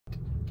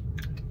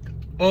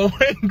Oh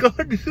my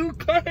god, you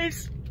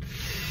guys!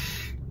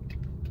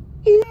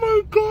 Oh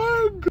my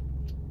god!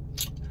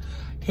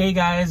 Hey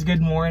guys, good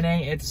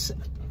morning. It's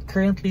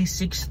currently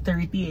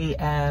 6:30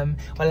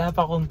 a.m. Wala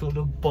pa akong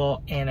tulog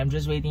po and I'm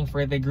just waiting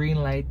for the green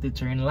light to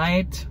turn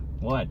light.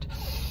 What?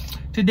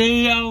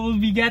 Today I will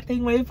be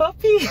getting my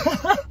puppy.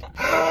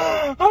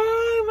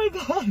 Oh my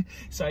god.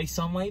 So I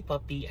saw my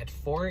puppy at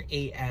 4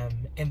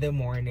 a.m. in the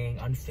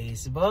morning on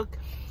Facebook.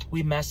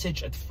 We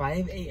messaged at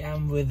 5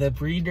 a.m. with the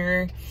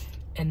breeder.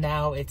 And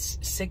now it's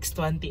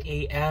 6:20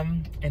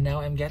 a.m. and now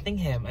I'm getting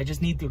him. I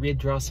just need to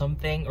withdraw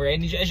something, or I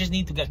just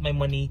need to get my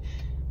money.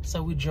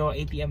 So withdraw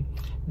ATM.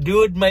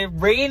 Dude, my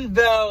brain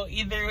though.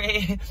 Either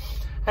way,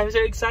 I'm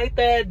so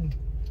excited.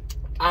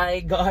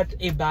 I got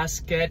a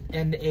basket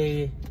and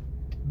a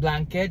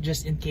blanket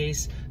just in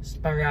case.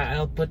 Para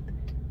I'll put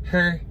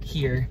her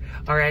here.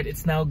 Alright,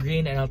 it's now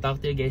green and I'll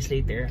talk to you guys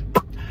later.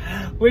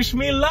 Wish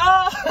me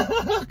luck!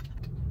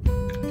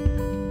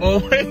 Oh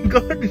my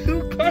god,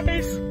 you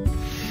guys!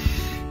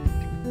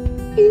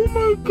 Oh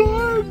my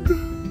god!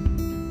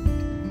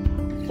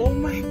 Oh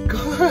my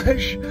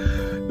gosh!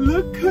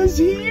 Look who's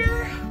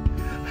here!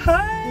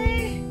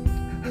 Hi!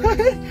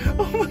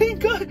 Oh my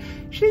god!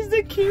 She's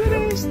the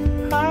cutest!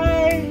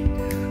 Hi!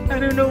 I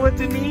don't know what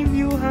to name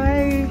you.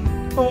 Hi!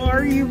 How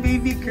are you,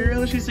 baby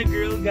girl? She's a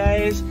girl,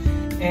 guys.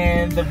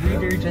 And the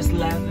breeder just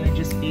left and I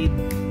just paid.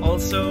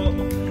 Also, oh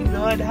my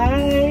god,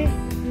 hi!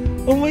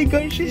 Oh my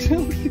god, she's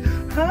so cute!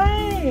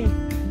 Hi!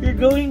 You're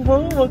going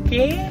home,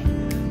 okay?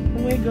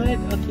 Oh my god,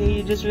 okay,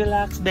 you just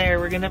relax there.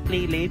 We're gonna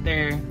play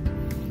later.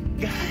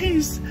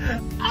 Guys!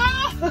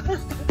 Ah!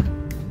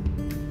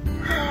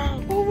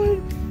 Oh my...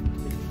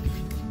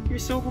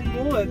 You're so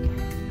humble.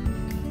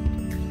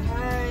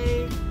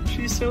 Hi!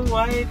 She's so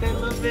white, I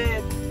love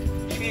it.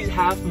 She's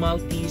half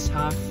Maltese,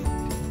 half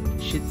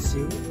Shih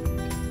Tzu.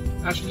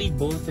 Actually,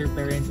 both her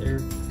parents are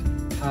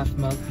half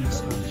Maltese,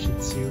 half Shih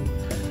Tzu.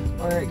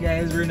 Alright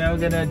guys, we're now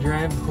gonna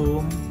drive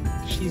home.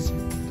 She's...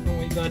 Oh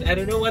my god, I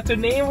don't know what to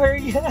name her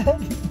yet.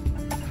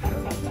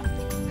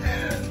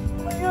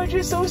 Oh my god,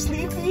 you're so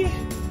sleepy.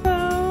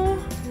 Hello?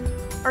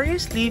 Are you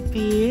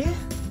sleepy?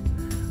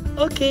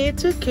 Okay,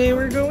 it's okay.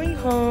 We're going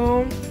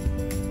home.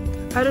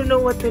 I don't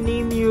know what to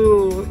name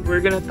you.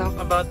 We're gonna talk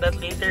about that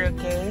later,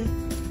 okay?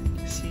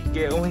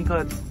 Sige. Oh my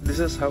god,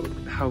 this is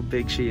how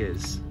big she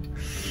is.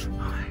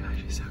 Oh my god,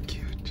 she's so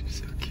cute.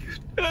 She's so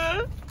cute.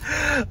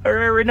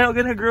 Alright, we're now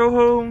gonna go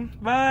home.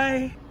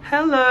 Bye.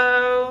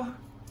 Hello.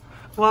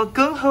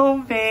 Welcome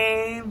home,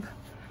 babe.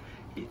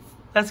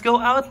 Let's go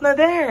out na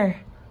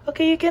there.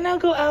 Okay, you can now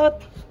go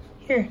out.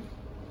 Here.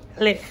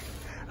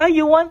 Oh,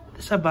 you want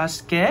sa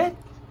basket?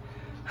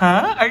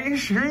 Huh? Are you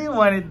sure you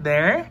want it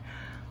there?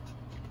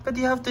 But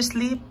you have to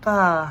sleep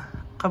pa.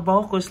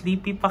 Kabaw ko,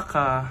 sleepy pa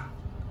ka.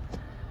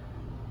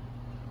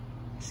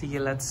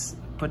 Sige, let's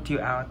put you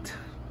out.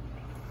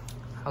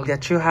 I'll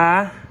get you,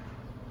 ha?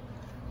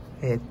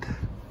 Wait.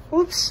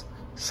 Oops.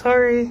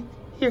 Sorry.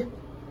 Here.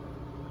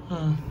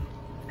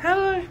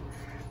 Hello.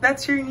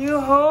 That's your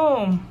new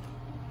home.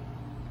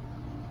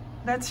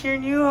 That's your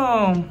new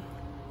home.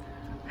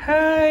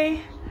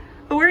 Hi.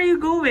 Where are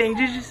you going?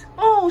 Did you just...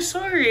 Oh,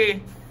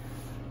 sorry.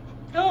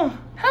 Oh,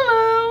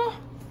 hello.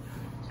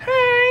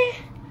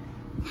 Hi.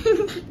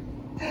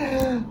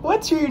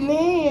 What's your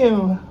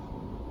name?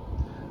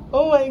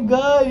 Oh my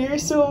god,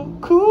 you're so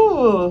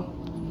cool.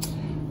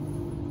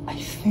 I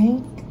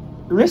think...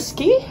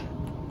 Risky?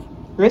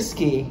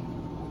 Risky.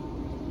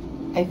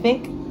 I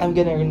think I'm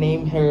gonna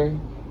name her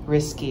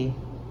Risky.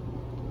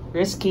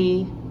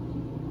 Risky.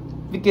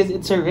 Because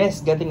it's a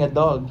risk getting a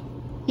dog.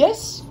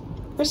 Yes?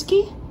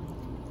 Risky?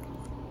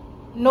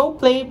 No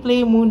play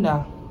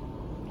muna.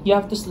 You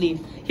have to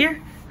sleep.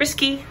 Here,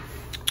 Risky.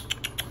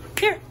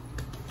 Here.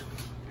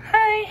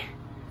 Hi.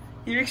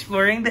 You're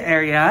exploring the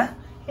area.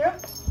 Here.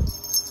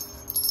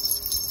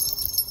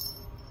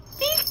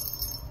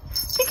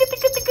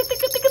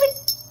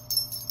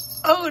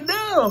 Oh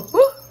no!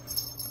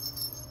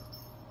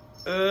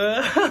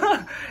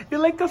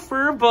 You're like a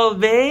fur ball,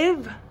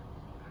 babe.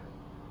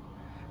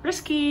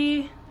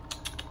 Risky.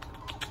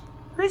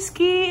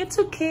 Risky, it's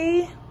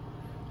okay.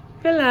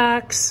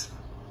 Relax.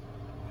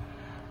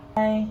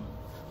 Hi.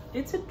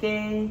 It's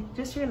okay.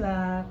 Just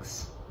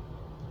relax.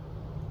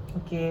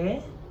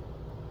 Okay?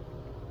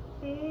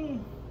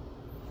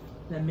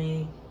 Let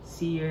me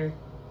see your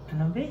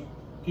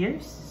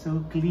ears.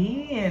 So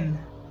clean.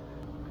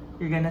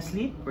 You're gonna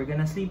sleep? We're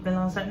gonna sleep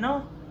na lang sa...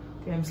 No?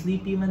 Okay, I'm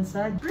sleepy man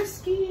sad.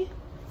 Risky!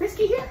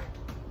 Risky, here!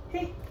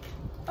 Hey!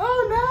 Oh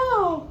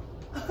no!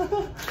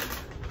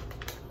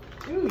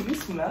 Ooh, you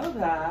smell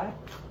that.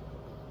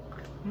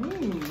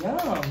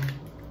 Yum.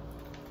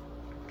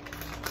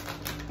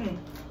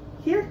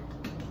 Here.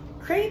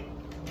 Crate.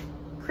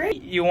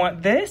 You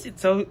want this? It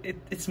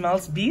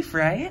smells beef,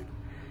 right?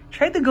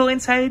 Try to go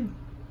inside.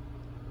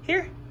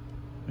 Here.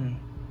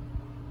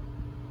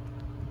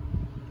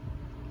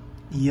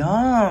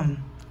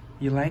 Yum.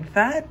 You like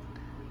that?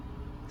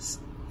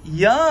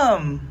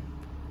 Yum.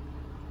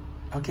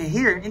 Okay,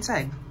 here,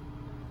 inside.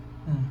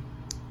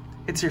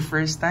 It's your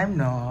first time?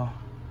 No.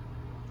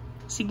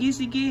 Sige,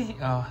 sige.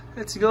 Oh,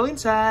 let's go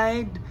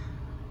inside.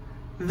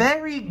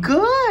 Very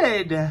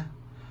good.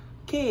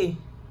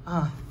 Okay.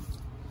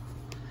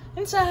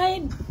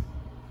 Inside.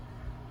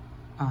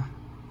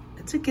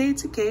 It's okay,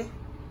 it's okay.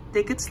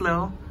 Take it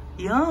slow.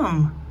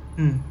 Yum.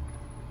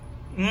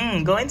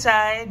 Go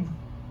inside.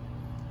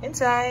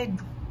 Inside.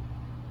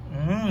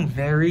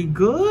 Very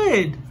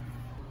good.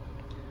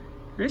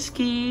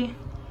 Risky.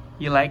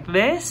 You like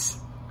this?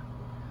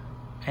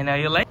 I know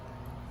you like.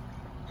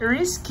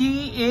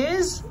 Risky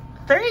is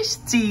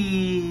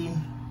thirsty.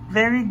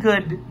 Very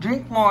good.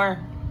 Drink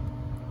more.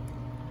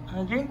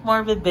 Drink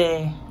more,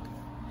 baby.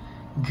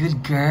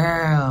 Good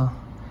girl.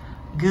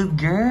 Good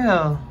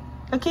girl.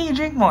 Okay, you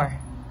drink more.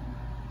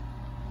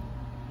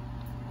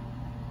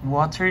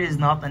 Water is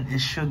not an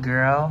issue,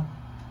 girl.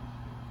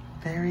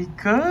 Very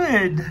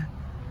good.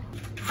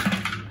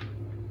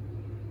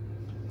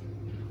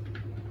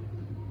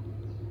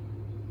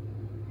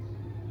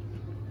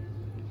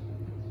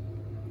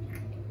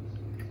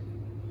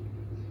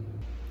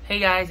 Hey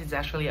guys, it's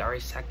actually our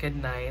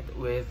second night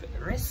with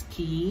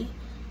Risky.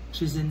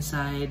 She's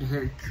inside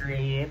her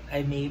crate.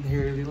 I made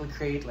her little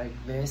crate like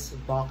this,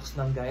 box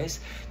lang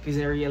guys,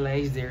 because I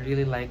realized they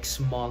really like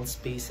small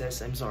spaces.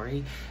 I'm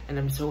sorry. And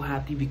I'm so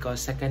happy because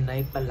second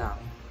night pa lang,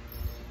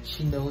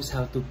 she knows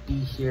how to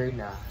pee here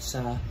na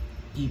sa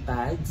pee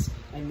pads.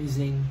 I'm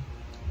using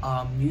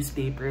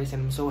newspapers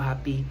and I'm so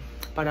happy.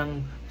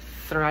 Parang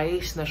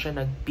thrice na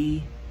siya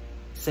nag-pee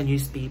sa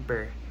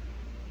newspaper.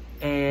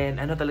 And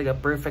ano talaga,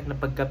 perfect na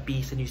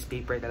pagka-pee sa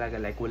newspaper talaga,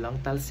 like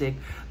walang talsik.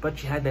 But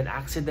she had an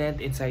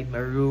accident inside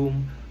my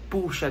room.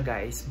 Poo siya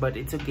guys, but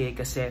it's okay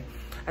kasi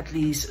at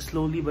least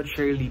slowly but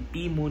surely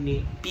pee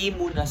muna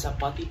sa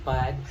potty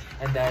pad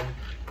and then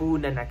poo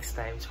na next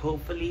time. So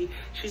hopefully,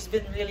 she's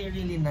been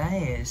really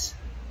nice.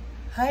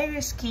 Hi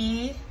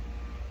Risky!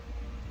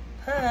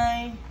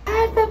 Hi!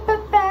 Hi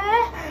Papa!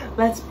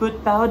 Let's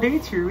put powder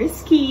to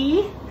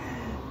Risky!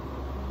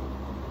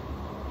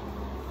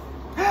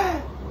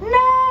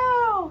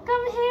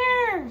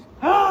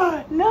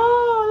 No,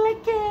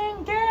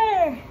 licking,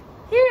 girl.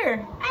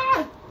 Here.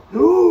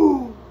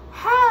 Ooh.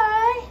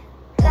 Hi.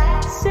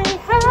 Say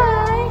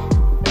hi.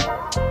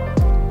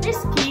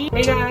 Risky.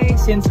 Hey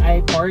guys, since I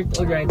parked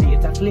already,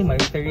 it's actually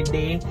my third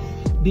day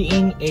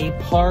being a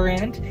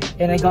parent,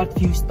 and I got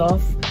few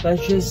stuff.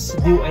 Let's just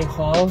do a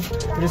haul,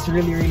 just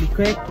really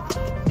quick.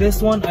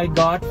 This one I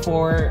got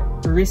for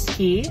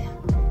Risky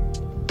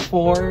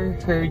for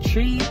her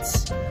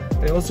treats.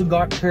 I also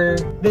got her,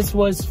 this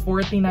was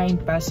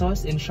 49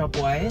 pesos in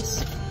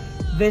Shopwise.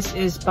 This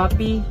is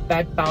puppy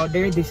pet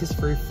powder. This is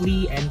for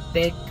flea and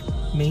tick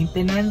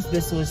maintenance.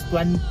 This was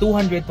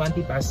 220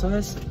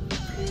 pesos.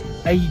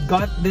 I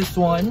got this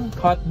one,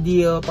 hot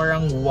deal,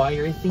 parang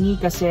wire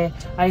thingy kasi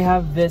I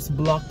have this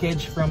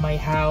blockage from my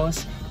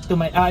house to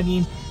my,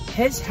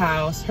 his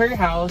house, her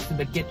house to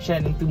the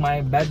kitchen into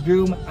my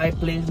bedroom. I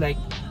placed like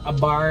a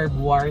barbed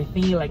wire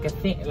thingy, like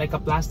a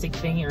plastic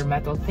thing or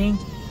metal thing.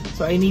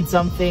 So I need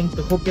something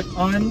to hook it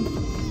on.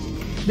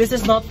 This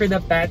is not for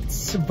the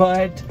pets,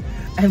 but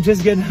I'm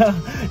just gonna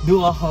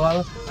do a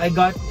haul. I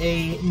got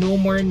a no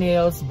more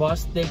nails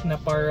boss stick na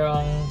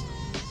parang,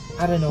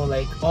 I don't know,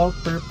 like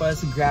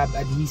all-purpose grab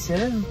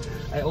adhesive.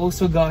 I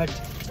also got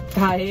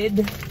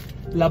Tide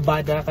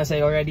Labada because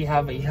I already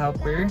have a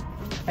helper.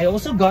 I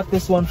also got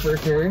this one for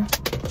her.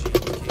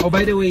 Oh,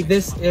 by the way,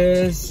 this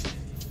is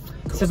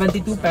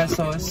 72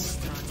 pesos.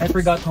 I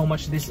forgot how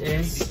much this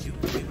is.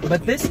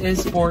 But this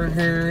is for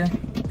her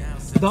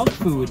dog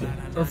food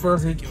or for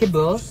her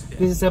kibble.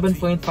 This is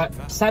 7.5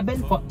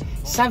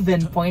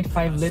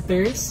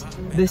 liters.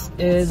 This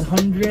is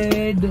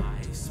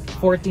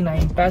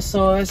 149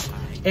 pesos.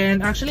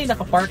 And actually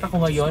nakapark ako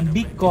ngayon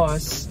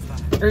because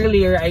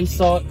earlier I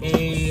saw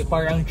a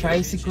parang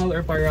tricycle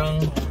or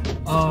parang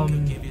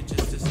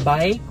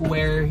bike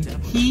where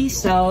he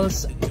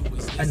sells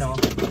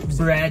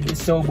bread.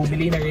 So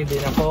bumili na rin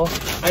din ako.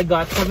 I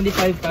got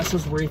 75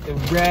 pesos worth of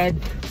bread.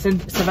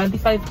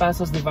 75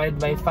 pesos divided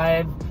by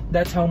 5.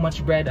 That's how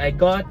much bread I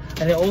got.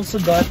 And I also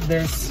got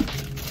this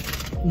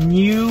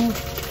new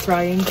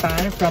frying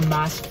pan from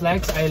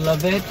Massflex. I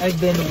love it. I've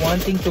been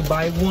wanting to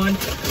buy one.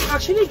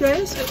 Actually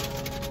guys,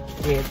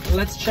 wait,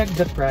 let's check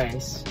the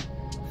price.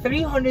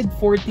 343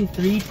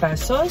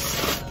 pesos.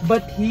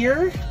 But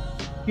here,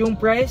 yung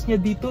price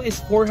niya dito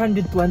is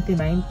 429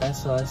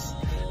 pesos.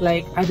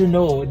 Like, I don't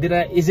know,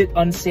 is it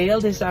on sale?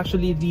 This is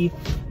actually the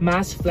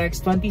Massflex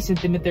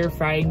 20cm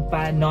frying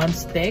pan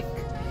non-stick.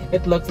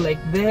 It looks like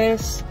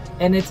this,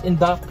 and it's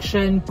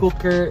induction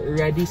cooker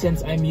ready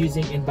since I'm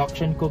using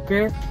induction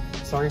cooker.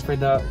 Sorry for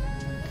the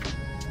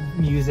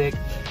music.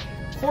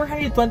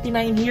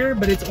 429 here,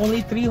 but it's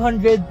only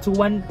 343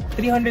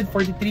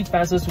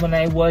 pesos when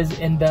I was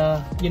in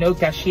the,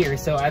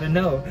 cashier. So I don't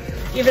know.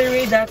 Either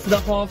way, that's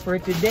the haul for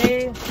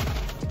today.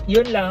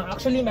 Yun lang.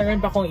 Actually, meron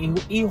pa akong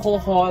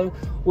i-haul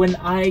when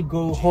I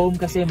go home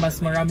kasi mas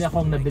marami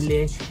akong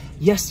nabili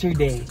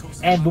yesterday.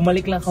 And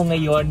bumalik lang ako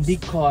ngayon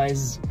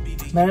because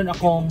meron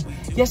akong,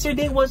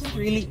 yesterday wasn't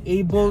really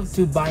able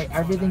to buy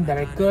everything that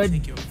I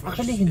could.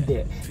 Actually,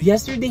 hindi.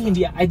 Yesterday,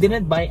 hindi. I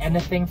didn't buy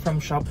anything from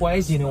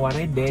Shopwise. You know what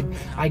I did?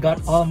 I got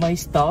all my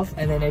stuff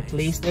and then I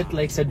placed it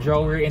like a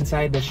drawer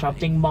inside the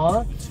shopping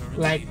mall.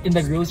 Like in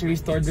the grocery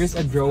store, there's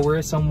a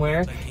drawer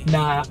somewhere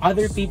na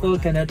other people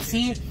cannot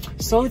see,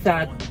 so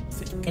that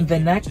in the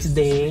next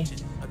day,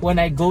 when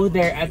I go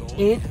there at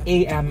 8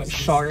 a.m.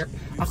 sharp,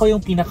 ako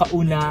yung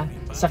pinakauna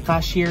sa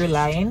cashier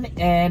line,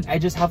 and I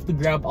just have to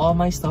grab all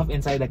my stuff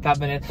inside the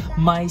cabinet,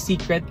 my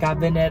secret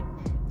cabinet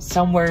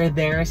somewhere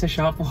there sa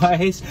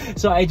Shopwise.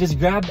 So I just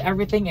grabbed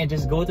everything and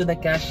just go to the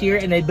cashier,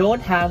 and I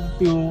don't have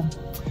to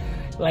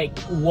like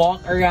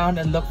walk around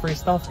and look for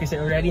stuff because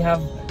I already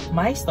have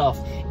my stuff.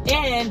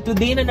 And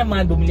today na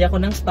naman, bumili ako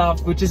ng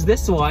stuff, which is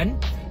this one.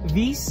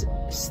 These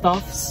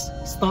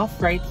stuff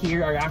right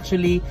here are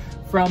actually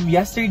from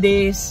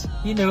yesterday's,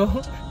 you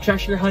know,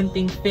 treasure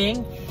hunting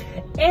thing.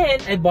 And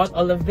I bought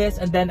all of this,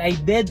 and then I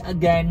did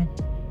again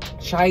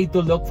try to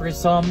look for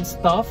some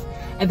stuff,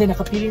 and then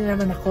nakapili na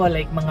naman ako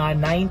like mga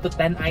 9 to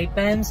 10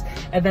 items.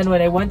 And then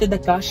when I went to the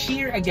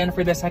cashier again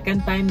for the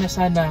second time na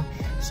sana,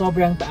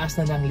 sobrang taas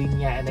na ng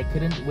linya and I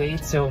couldn't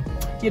wait. So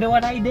you know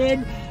what I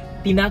did?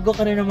 Tinago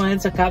ko na naman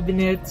sa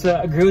cabinet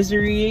sa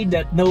grocery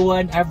that no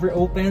one ever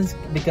opens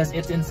because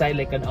it's inside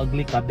like an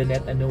ugly cabinet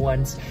and no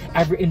one's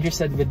ever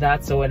interested with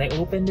that. So when I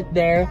opened it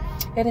there,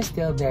 it is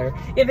still there.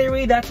 Either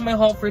way, that's my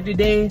haul for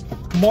today.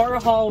 More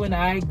haul when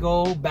I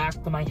go back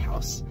to my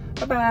house.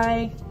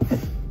 Bye-bye!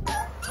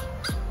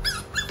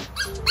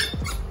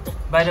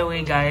 By the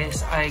way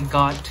guys, I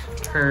got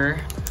her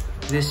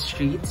these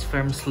treats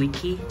from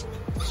Sleeky.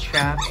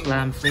 Strap,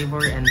 lamb flavor,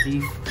 and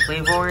beef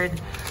flavored.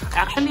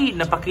 Actually,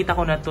 napakita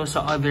ko na to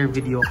sa other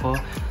video ko.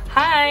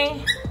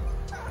 Hi!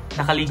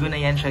 Nakaligo na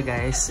yan siya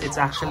guys. It's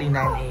actually 9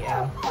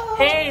 a.m.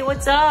 Hey!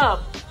 What's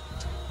up?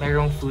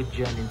 Mayroong food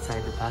dyan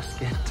inside the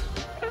basket.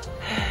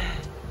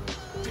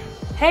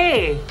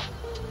 Hey!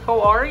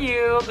 How are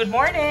you? Good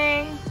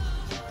morning!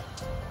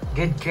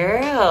 Good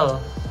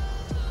girl!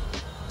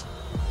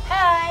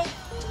 Hi!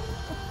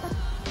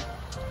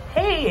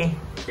 Hey!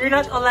 You're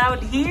not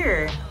allowed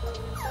here!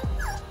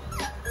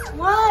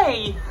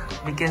 Why?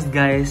 Because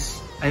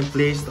guys, I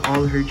placed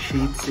all her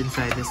treats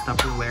inside this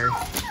Tupperware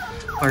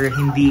para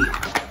hindi.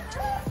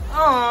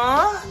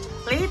 Aww,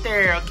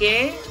 later,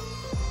 okay?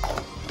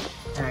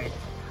 Alright,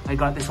 I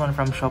got this one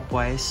from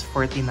Shopwise,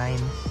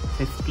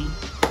 $49.50.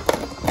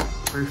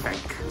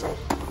 Perfect.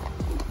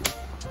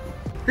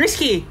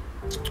 Risky!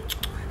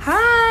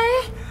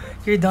 Hi!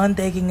 You're done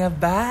taking a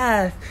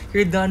bath.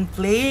 You're done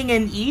playing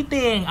and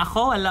eating.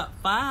 Ako, wala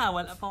pa.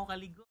 Wala pa ako kaligo.